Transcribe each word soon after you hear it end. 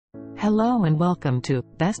Hello and welcome to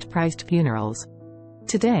Best Priced Funerals.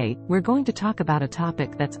 Today, we're going to talk about a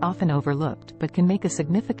topic that's often overlooked but can make a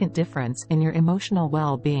significant difference in your emotional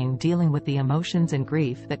well-being, dealing with the emotions and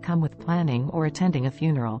grief that come with planning or attending a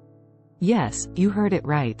funeral. Yes, you heard it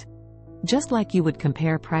right. Just like you would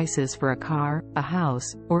compare prices for a car, a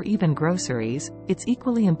house, or even groceries, it's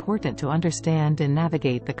equally important to understand and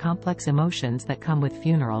navigate the complex emotions that come with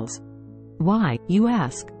funerals. Why, you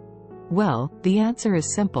ask? Well, the answer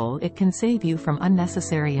is simple: it can save you from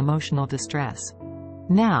unnecessary emotional distress.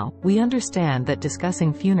 Now, we understand that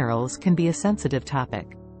discussing funerals can be a sensitive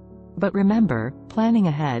topic. But remember, planning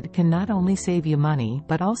ahead can not only save you money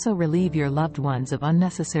but also relieve your loved ones of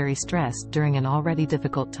unnecessary stress during an already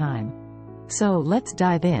difficult time. So let's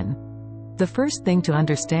dive in. The first thing to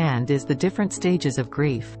understand is the different stages of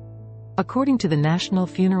grief. According to the National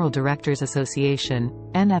Funeral Directors Association,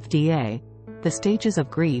 NFDA, the stages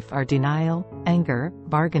of grief are denial, anger,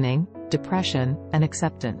 bargaining, depression, and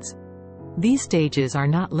acceptance. These stages are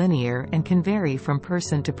not linear and can vary from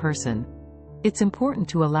person to person. It's important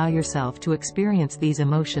to allow yourself to experience these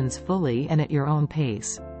emotions fully and at your own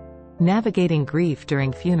pace. Navigating grief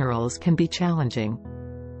during funerals can be challenging.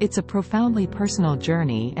 It's a profoundly personal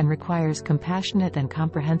journey and requires compassionate and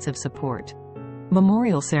comprehensive support.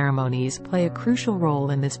 Memorial ceremonies play a crucial role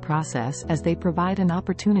in this process as they provide an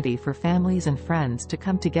opportunity for families and friends to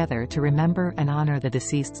come together to remember and honor the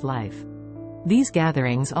deceased's life. These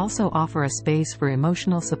gatherings also offer a space for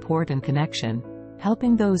emotional support and connection,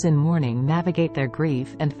 helping those in mourning navigate their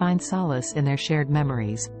grief and find solace in their shared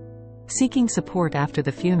memories. Seeking support after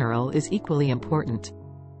the funeral is equally important.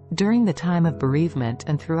 During the time of bereavement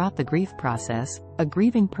and throughout the grief process, a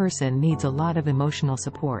grieving person needs a lot of emotional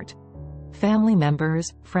support. Family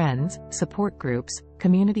members, friends, support groups,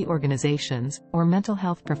 community organizations, or mental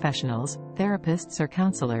health professionals, therapists or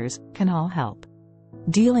counselors, can all help.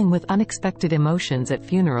 Dealing with unexpected emotions at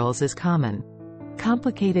funerals is common.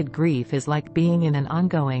 Complicated grief is like being in an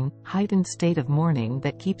ongoing, heightened state of mourning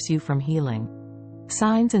that keeps you from healing.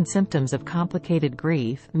 Signs and symptoms of complicated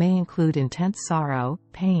grief may include intense sorrow,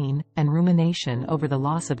 pain, and rumination over the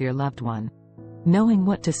loss of your loved one. Knowing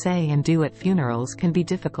what to say and do at funerals can be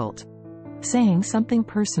difficult. Saying something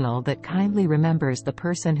personal that kindly remembers the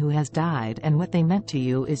person who has died and what they meant to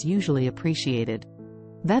you is usually appreciated.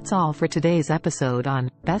 That's all for today's episode on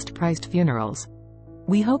Best Priced Funerals.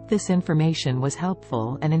 We hope this information was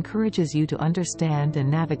helpful and encourages you to understand and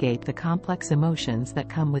navigate the complex emotions that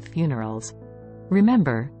come with funerals.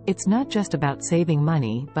 Remember, it's not just about saving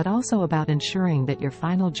money but also about ensuring that your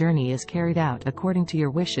final journey is carried out according to your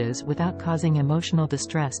wishes without causing emotional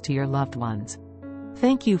distress to your loved ones.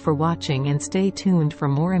 Thank you for watching and stay tuned for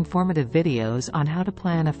more informative videos on how to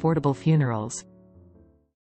plan affordable funerals.